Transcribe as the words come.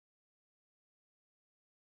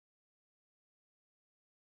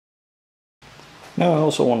Now I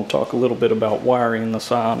also want to talk a little bit about wiring the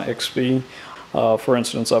Scion XB. For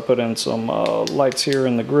instance, I put in some lights here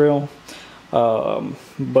in the grill,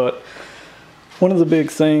 but one of the big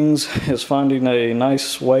things is finding a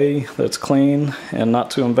nice way that's clean and not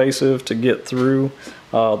too invasive to get through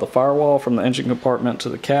the firewall from the engine compartment to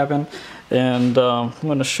the cabin. And I'm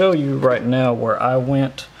going to show you right now where I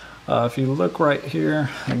went. If you look right here,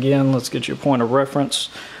 again, let's get your point of reference.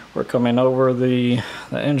 We're coming over the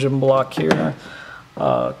engine block here,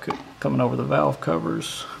 coming over the valve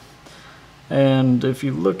covers. And if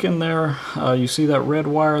you look in there, you see that red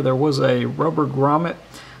wire. There was a rubber grommet.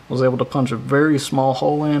 I was able to punch a very small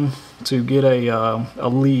hole in to get a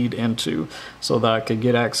lead into, so that I could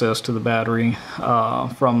get access to the battery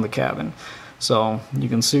from the cabin. So you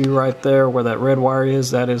can see right there where that red wire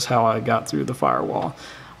is. That is how I got through the firewall.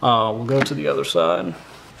 We'll go to the other side.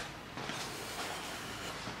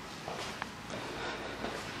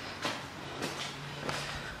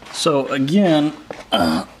 So again,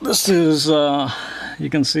 this is, you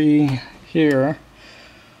can see here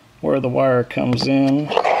where the wire comes in.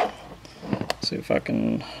 Let's see if I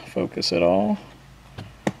can focus it all.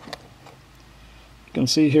 You can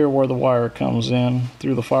see here where the wire comes in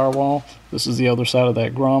through the firewall. This is the other side of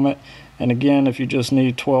that grommet. And again, if you just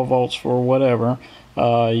need 12 volts for whatever,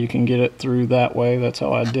 you can get it through that way. That's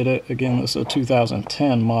how I did it. Again, this is a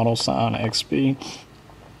 2010 model Scion XB.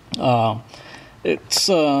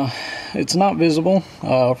 It's not visible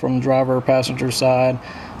from driver or passenger side,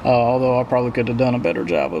 although I probably could have done a better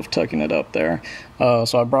job of tucking it up there.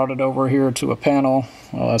 So I brought it over here to a panel.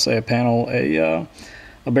 I say a panel, a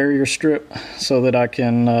barrier strip, so that I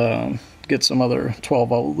can get some other 12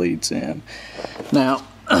 volt leads in. Now,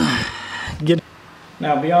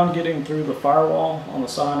 beyond getting through the firewall on the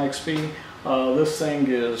Scion XB, this thing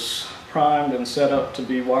is primed and set up to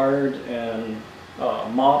be wired and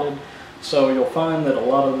modded. So you'll find that a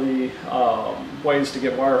lot of the ways to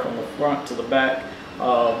get wire from the front to the back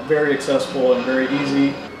very accessible and very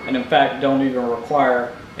easy, and in fact don't even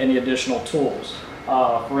require any additional tools.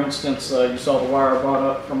 For instance, you saw the wire brought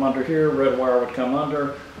up from under here. Red wire would come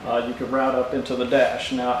under. You could route up into the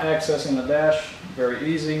dash. Now accessing the dash, very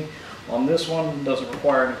easy. On this one, doesn't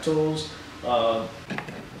require any tools. So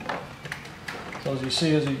as you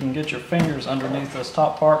see, as you can get your fingers underneath this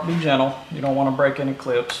top part, be gentle. You don't want to break any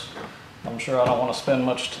clips. I'm sure I don't want to spend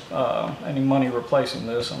much any money replacing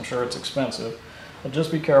this. I'm sure it's expensive. But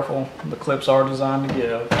just be careful. The clips are designed to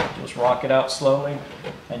give. Just rock it out slowly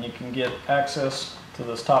and you can get access to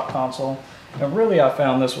this top console. And really I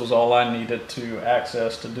found this was all I needed to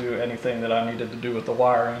access to do anything that I needed to do with the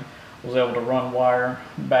wiring. I was able to run wire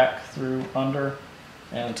back through under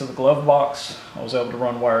and to the glove box. I was able to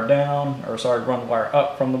run wire down, or sorry, run wire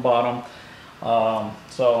up from the bottom.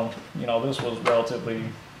 So, you know, this was relatively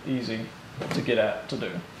easy to get at to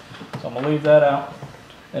do. So I'm going to leave that out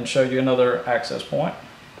and show you another access point.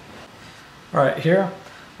 Right here,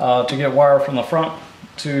 to get wire from the front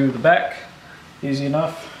to the back, easy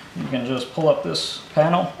enough. You can just pull up this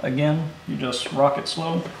panel. Again, you just rock it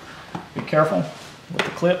slow. Be careful with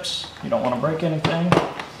the clips. You don't want to break anything,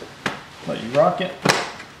 but you rock it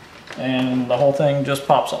and the whole thing just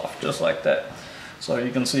pops off just like that. So you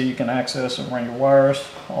can see you can access and run your wires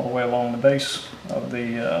all the way along the base of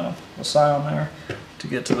the Scion there to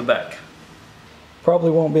get to the back.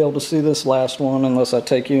 Probably won't be able to see this last one unless I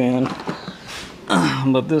take you in.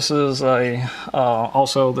 But this is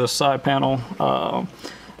also this side panel.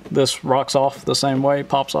 This rocks off the same way,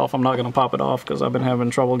 pops off. I'm not going to pop it off because I've been having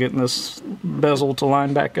trouble getting this bezel to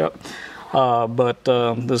line back up. But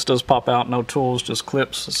this does pop out, no tools, just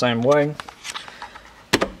clips the same way.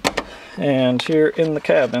 And here in the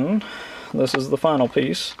cabin, this is the final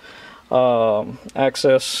piece.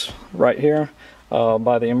 Access right here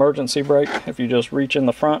by the emergency brake. If you just reach in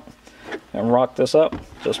the front and rock this up,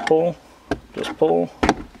 just pull, pull.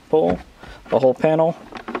 The whole panel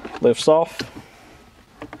lifts off,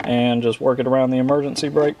 and just work it around the emergency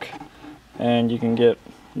brake and you can get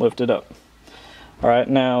lifted up. Alright,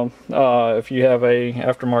 now if you have a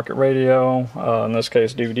aftermarket radio, in this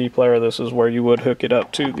case DVD player, this is where you would hook it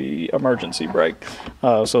up to the emergency brake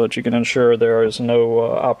so that you can ensure there is no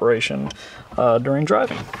operation during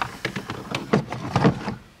driving.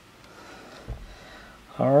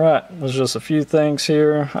 Alright, there's just a few things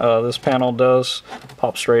here. This panel does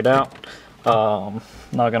pop straight out.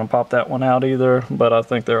 Not going to pop that one out either, but I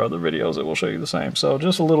think there are other videos that will show you the same. So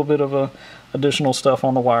just a little bit of additional stuff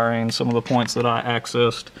on the wiring, some of the points that I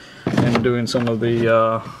accessed and doing some of the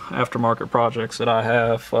aftermarket projects that I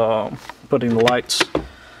have, putting the lights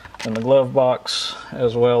in the glove box,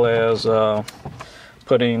 as well as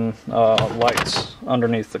putting lights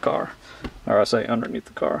underneath the car. or I say underneath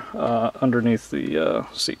the car, underneath the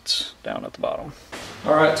seats down at the bottom.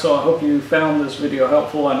 Alright, so I hope you found this video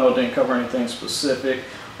helpful. I know it didn't cover anything specific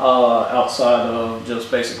outside of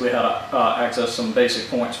just basically how to access some basic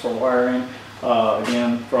points for wiring.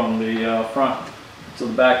 Again, from the front to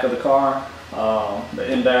the back of the car,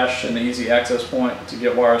 the in-dash and the easy access point to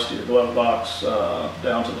get wires to your glove box,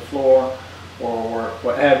 down to the floor or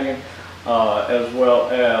what have you, as well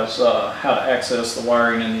as how to access the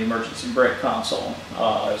wiring in the emergency brake console,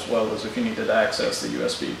 as well as if you needed to access the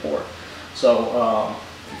USB port. So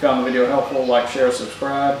if you found the video helpful, like, share,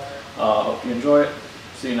 subscribe. Hope you enjoy it.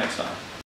 See you next time.